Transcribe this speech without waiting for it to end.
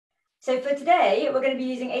So for today, we're going to be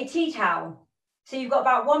using a tea towel. So you've got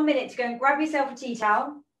about 1 minute to go and grab yourself a tea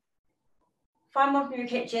towel, find one from your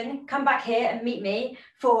kitchen, come back here and meet me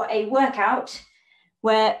for a workout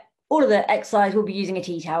where all of the exercise will be using a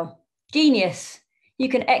tea towel. Genius. You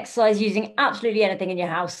can exercise using absolutely anything in your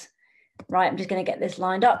house. Right, I'm just going to get this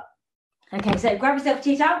lined up. Okay, so grab yourself a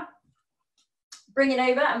tea towel, bring it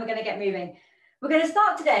over, and we're going to get moving. We're going to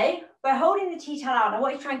start today by holding the tea towel out. I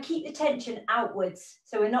want you to try and keep the tension outwards,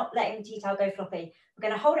 so we're not letting the tea towel go floppy. We're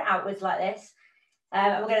going to hold it outwards like this,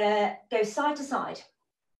 and we're going to go side to side.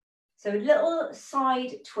 So a little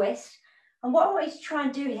side twist. And what I want you to try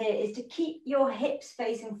and do here is to keep your hips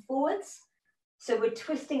facing forwards. So we're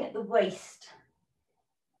twisting at the waist.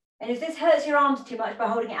 And if this hurts your arms too much by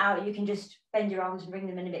holding it out, you can just bend your arms and bring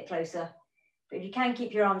them in a bit closer. But if you can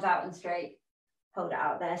keep your arms out and straight, hold it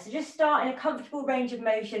out there. So just start in a comfortable range of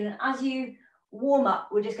motion. And as you warm up,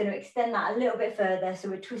 we're just going to extend that a little bit further. So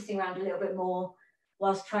we're twisting around a little bit more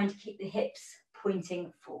whilst trying to keep the hips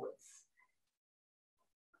pointing forwards.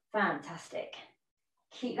 Fantastic.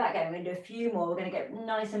 Keep that going. We're going to do a few more. We're going to get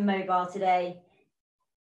nice and mobile today.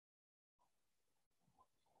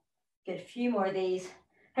 Get a few more of these.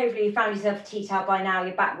 Hopefully you found yourself a tea towel by now.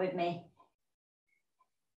 You're back with me.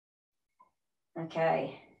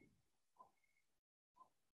 Okay.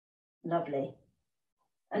 Lovely.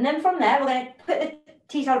 And then from there, we're going to put the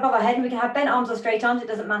tea towel above our head, and we can have bent arms or straight arms, it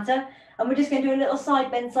doesn't matter. And we're just going to do a little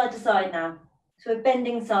side bend side to side now. So we're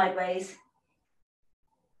bending sideways.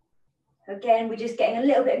 Again, we're just getting a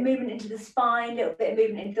little bit of movement into the spine, a little bit of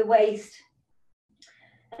movement into the waist.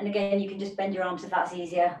 And again, you can just bend your arms if that's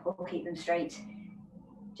easier, or keep them straight.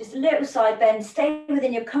 Just a little side bend, stay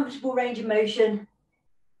within your comfortable range of motion.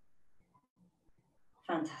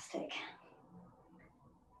 Fantastic.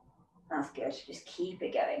 That's good, just keep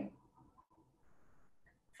it going.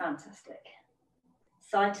 Fantastic.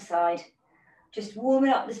 Side to side. Just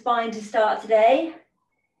warming up the spine to start today.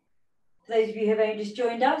 For those of you who have only just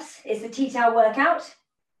joined us, it's the tea towel workout.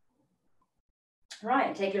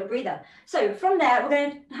 Right, take a little breather. So from there, we're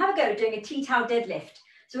going to have a go at doing a tea towel deadlift.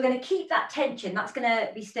 So we're going to keep that tension. That's going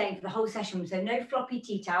to be staying for the whole session. So no floppy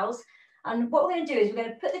tea towels. And what we're going to do is we're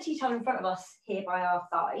going to put the tea towel in front of us here by our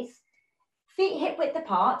thighs. Feet hip width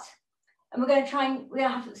apart. And we're going to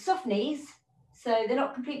have soft knees. So they're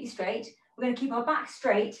not completely straight. We're going to keep our back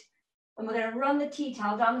straight. And we're going to run the tea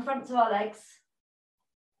towel down the fronts of our legs.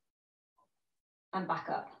 And back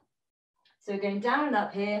up. So we're going down and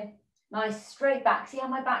up here. Nice straight back. See how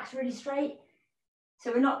my back's really straight?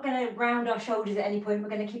 So we're not going to round our shoulders at any point. We're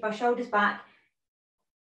going to keep our shoulders back.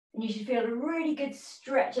 And you should feel a really good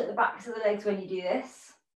stretch at the backs of the legs when you do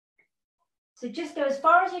this. So just go as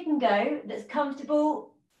far as you can go that's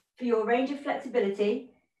comfortable for your range of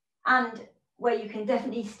flexibility and where you can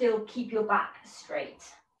definitely still keep your back straight.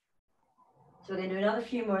 So we're going to do another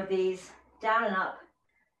few more of these, down and up.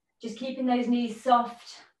 Just keeping those knees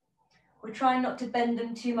soft. We're trying not to bend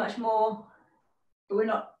them too much more, but we're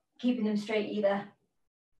not keeping them straight either.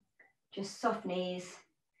 Just soft knees.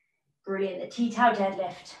 Brilliant. The tea towel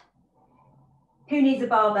deadlift. Who needs a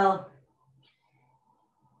barbell?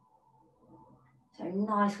 So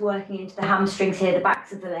nice working into the hamstrings here, the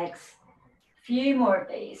backs of the legs. A few more of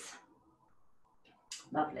these.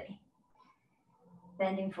 Lovely.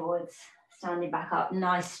 Bending forwards, standing back up,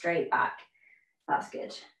 nice straight back. That's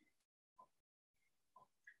good.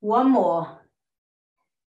 One more.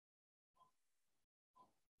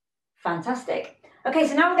 Fantastic. Okay,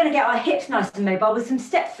 so now we're going to get our hips nice and mobile with some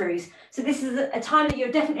step throughs. So this is a time that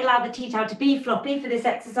you're definitely allowed the tea towel to be floppy for this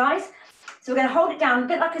exercise. So we're going to hold it down a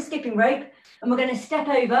bit like a skipping rope, and we're going to step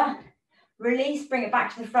over, release, bring it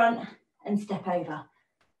back to the front, and step over.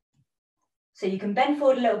 So you can bend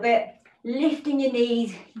forward a little bit, lifting your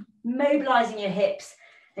knees, mobilizing your hips,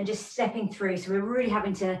 and just stepping through. So we're really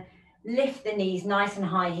having to lift the knees nice and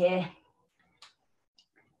high here.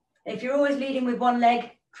 If you're always leading with one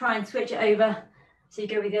leg, try and switch it over. So you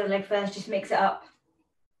go with the other leg first, just mix it up.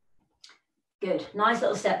 Good, nice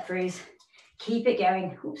little step throughs. Keep it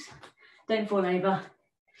going. Oops, don't fall over.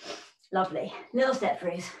 Lovely, little step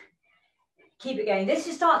throughs. Keep it going. This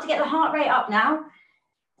should start to get the heart rate up now.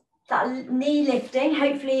 That knee lifting,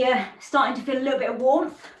 hopefully you're starting to feel a little bit of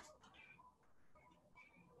warmth.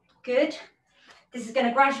 Good. This is going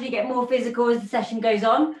to gradually get more physical as the session goes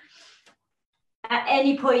on. At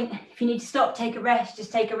any point, if you need to stop, take a rest,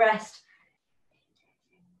 just take a rest.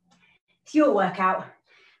 It's your workout.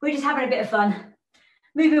 We're just having a bit of fun.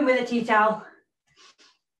 Moving with a tea towel.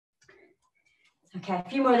 Okay, a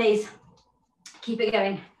few more of these. Keep it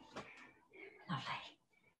going. Lovely.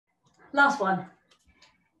 Last one.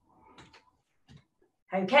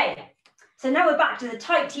 Okay, So now we're back to the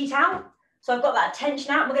tight tea towel. So I've got that tension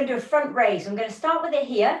out. We're going to do a front raise. I'm going to start with it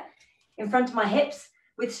here in front of my hips.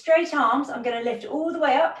 With straight arms, I'm going to lift all the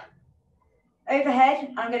way up, overhead.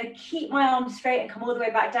 And I'm going to keep my arms straight and come all the way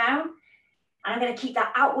back down. And I'm going to keep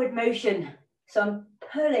that outward motion. So I'm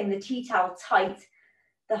pulling the tea towel tight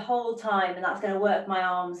the whole time. And that's going to work my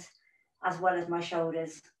arms as well as my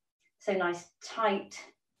shoulders. So nice, tight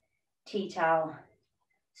tea towel,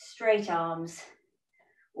 straight arms,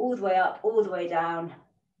 all the way up, all the way down.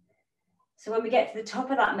 So when we get to the top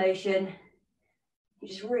of that motion, you're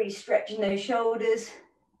just really stretching those shoulders.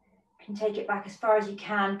 You can take it back as far as you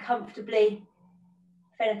can comfortably.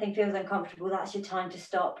 If anything feels uncomfortable, that's your time to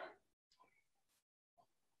stop.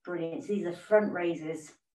 Brilliant. So these are front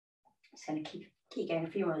raises. Just going to keep going a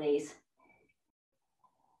few more of these.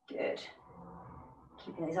 Good.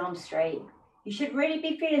 Keeping those arms straight. You should really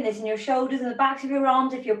be feeling this in your shoulders and the backs of your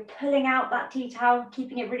arms if you're pulling out that tea towel,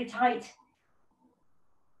 keeping it really tight.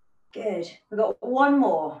 Good. We've got one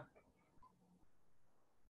more.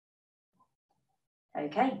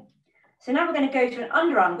 Okay. So now we're going to go to an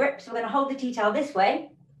underarm grip. So we're going to hold the tea towel this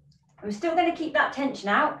way. I'm still going to keep that tension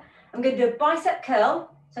out. I'm going to do a bicep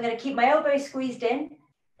curl. So I'm going to keep my elbows squeezed in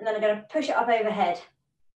and then I'm going to push it up overhead.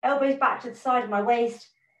 Elbows back to the side of my waist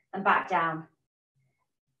and back down.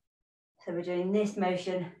 So we're doing this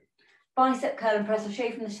motion. Bicep curl and press. I'll show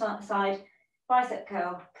you from the side. Bicep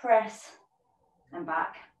curl, press and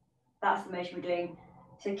back. That's the motion we're doing.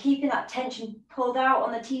 So keeping that tension pulled out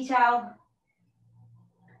on the tea towel.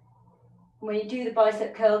 When you do the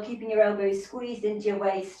bicep curl, keeping your elbows squeezed into your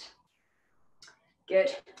waist.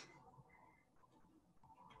 Good.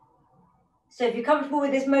 So if you're comfortable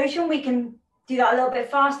with this motion, we can do that a little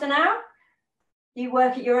bit faster now. You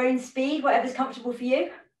work at your own speed, whatever's comfortable for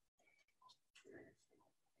you.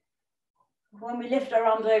 When we lift our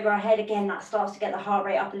arms over our head again, that starts to get the heart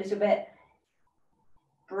rate up a little bit.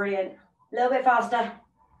 Brilliant. A little bit faster.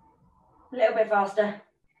 A little bit faster.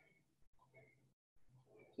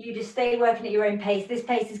 You just stay working at your own pace. This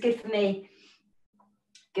pace is good for me.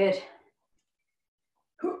 Good.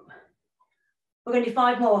 We're going to do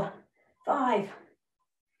 5 more. 5,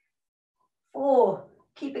 4,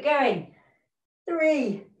 keep it going.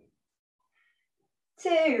 3,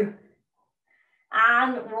 2,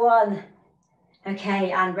 and 1.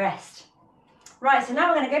 Okay, and rest. Right, so now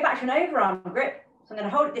we're going to go back to an overarm grip. So I'm going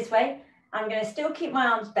to hold it this way. I'm going to still keep my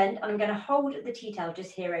arms bent, and I'm going to hold the tea towel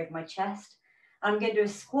just here over my chest. I'm going to do a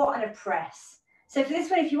squat and a press. So for this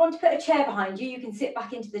one, if you want to put a chair behind you, you can sit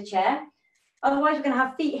back into the chair. Otherwise, we're going to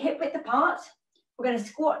have feet hip width apart. We're going to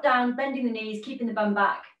squat down, bending the knees, keeping the bum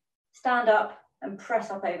back, stand up and press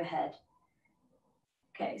up overhead.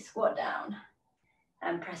 Okay, squat down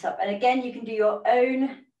and press up. And again, you can do your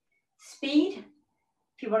own speed.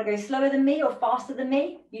 If you want to go slower than me or faster than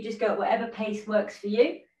me, you just go at whatever pace works for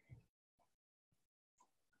you.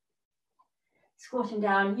 Squatting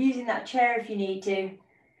down, using that chair if you need to.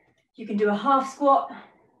 You can do a half squat.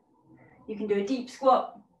 You can do a deep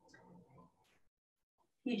squat.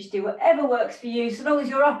 You just do whatever works for you, so long as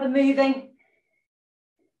you're up and moving.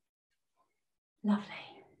 Lovely.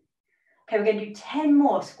 Okay, we're going to do 10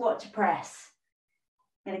 more squat to press.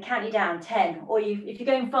 I'm going to count you down, 10. Or if you're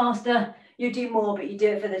going faster, you do more, but you do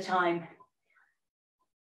it for the time.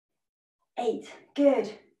 8,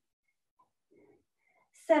 good.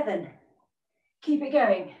 7, keep it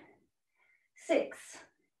going. 6,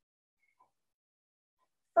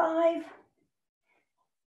 5,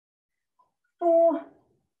 4,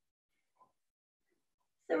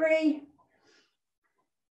 3,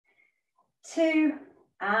 2,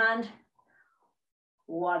 and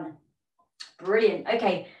 1. Brilliant.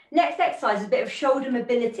 Okay, next exercise is a bit of shoulder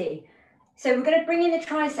mobility. So we're going to bring in the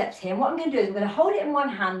triceps here. And what I'm going to do is I'm going to hold it in one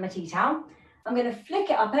hand, my tea towel. I'm going to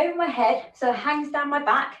flick it up over my head so it hangs down my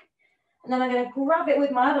back. And then I'm going to grab it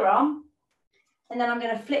with my other arm. And then I'm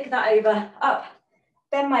going to flick that over, up,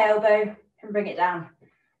 bend my elbow and bring it down.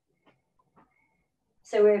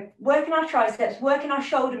 So we're working our triceps, working our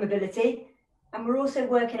shoulder mobility, and we're also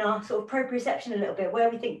working our sort of proprioception a little bit, where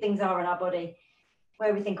we think things are in our body,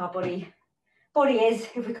 where we think our body is,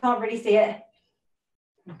 if we can't really see it.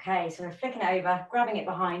 Okay, so we're flicking it over, grabbing it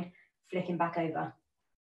behind, flicking back over.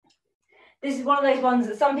 This is one of those ones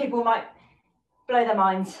that some people might blow their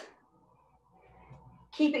minds.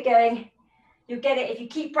 Keep it going. You'll get it if you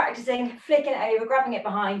keep practicing, flicking it over, grabbing it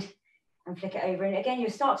behind, and flick it over. And again,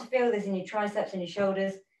 you'll start to feel this in your triceps and your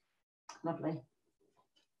shoulders. Lovely.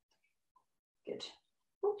 Good.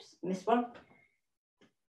 Oops, missed one.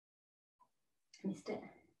 Missed it.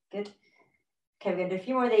 Good. Okay, we're going to do a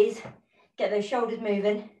few more of these. Get those shoulders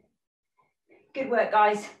moving. Good work,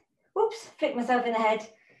 guys. Whoops, flick myself in the head.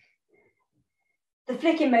 The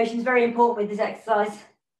flicking motion is very important with this exercise.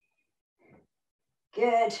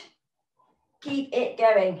 Good. Keep it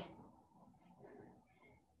going.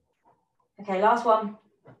 Okay, last one.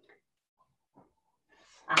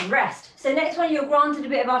 And rest. So next one, you're granted a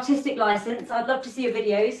bit of artistic license. I'd love to see your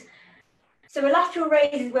videos. So a lateral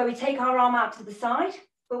raise is where we take our arm out to the side,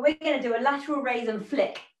 but we're going to do a lateral raise and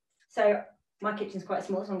flick. So my kitchen's quite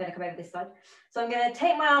small, so I'm going to come over this side. So I'm going to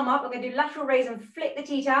take my arm up, I'm going to do lateral raise and flick the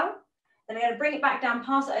tea towel. Then I'm going to bring it back down,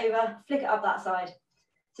 pass it over, flick it up that side.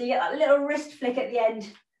 So you get that little wrist flick at the end.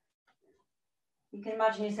 You can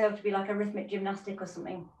imagine yourself to be like a rhythmic gymnastic or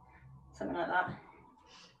something like that.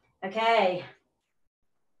 Okay.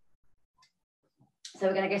 So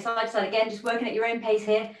we're going to go side to side again, just working at your own pace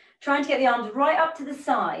here, trying to get the arms right up to the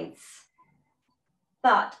sides,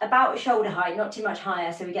 but about shoulder height, not too much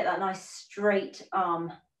higher, so we get that nice straight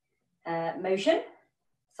arm motion,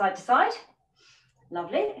 side to side.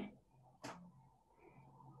 Lovely.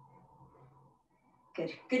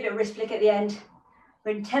 Good. Good little wrist flick at the end.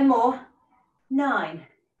 We're in 10 more. 9,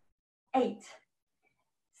 8,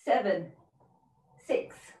 7,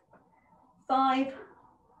 6, 5,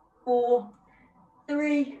 4,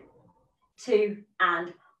 3, 2,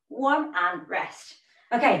 and 1, and rest.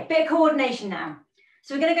 Okay, bit of coordination now.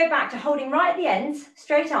 So we're going to go back to holding right at the ends,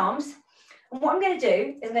 straight arms. And what I'm going to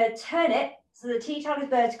do is I'm going to turn it so the tea towel is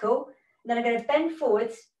vertical. And then I'm going to bend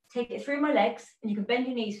forwards, take it through my legs, and you can bend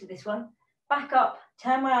your knees for this one. Back up,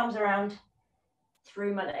 turn my arms around,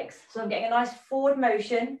 through my legs. So I'm getting a nice forward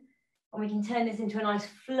motion, and we can turn this into a nice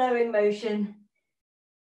flowing motion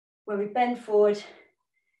where we bend forward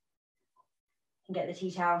and get the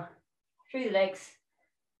tea towel through the legs,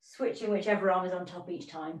 switching whichever arm is on top each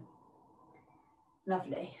time.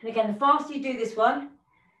 Lovely. And again, the faster you do this one,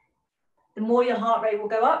 the more your heart rate will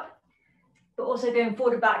go up, but also going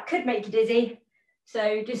forward and back could make you dizzy.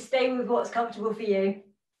 So just stay with what's comfortable for you.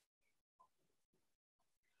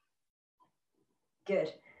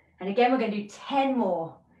 Good. And again, we're going to do 10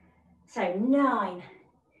 more. So 9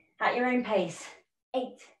 at your own pace. 8,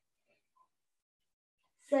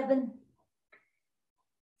 7,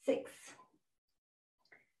 6,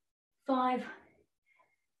 5,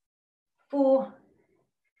 4,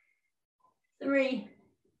 3,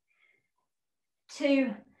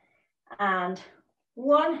 2, and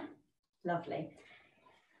 1. Lovely.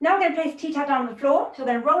 Now we're going to place the tea towel down on the floor. So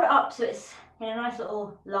we're going to roll it up so it's in a nice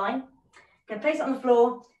little line. We're going to place it on the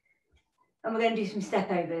floor, and we're going to do some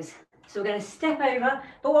step overs. So we're going to step over,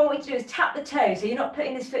 but what we want to do is tap the toe, so you're not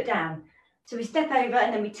putting this foot down. So we step over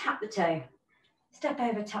and then we tap the toe. Step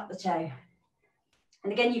over, tap the toe.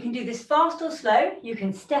 And again, you can do this fast or slow. You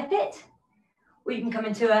can step it, or you can come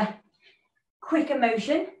into a quicker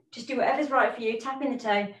motion. Just do whatever's right for you, tapping the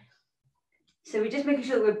toe. So we're just making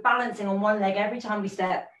sure that we're balancing on one leg every time we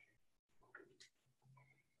step.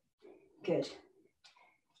 Good.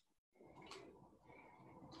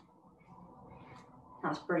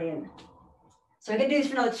 That's brilliant. So we're going to do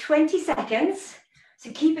this for another 20 seconds. So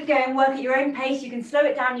keep it going, work at your own pace. You can slow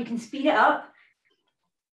it down, you can speed it up.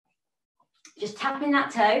 Just tapping that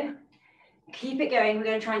toe. Keep it going. We're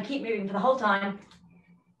going to try and keep moving for the whole time.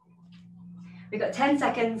 We've got 10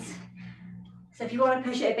 seconds. So if you want to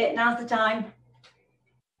push it a bit, now's the time.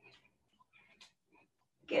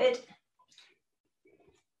 Good.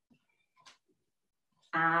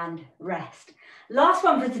 And rest. Last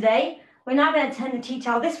one for today. We're now going to turn the tea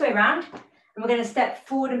towel this way around, and we're going to step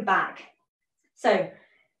forward and back. So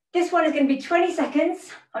this one is going to be 20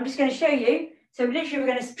 seconds. I'm just going to show you. So literally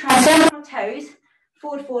we're going to try and turn our toes,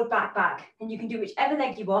 forward, forward, back, back. And you can do whichever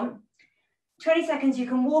leg you want. 20 seconds, you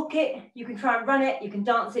can walk it, you can try and run it, you can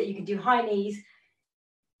dance it, you can do high knees.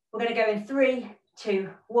 We're going to go in 3, 2,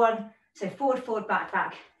 1. So forward, forward, back,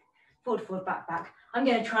 back. Forward, forward, back, back. I'm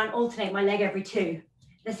going to try and alternate my leg every 2.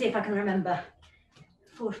 Let's see if I can remember.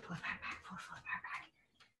 Forward, forward, back, back, forward, forward, back, back.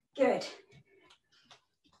 Good.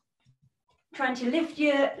 Trying to lift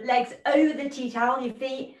your legs over the tea towel, your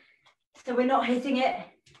feet, so we're not hitting it.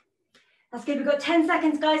 That's good. We've got 10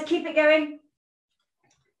 seconds, guys. Keep it going.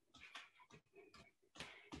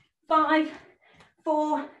 5,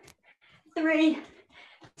 4, 3,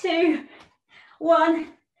 2, 1,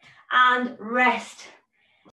 and rest.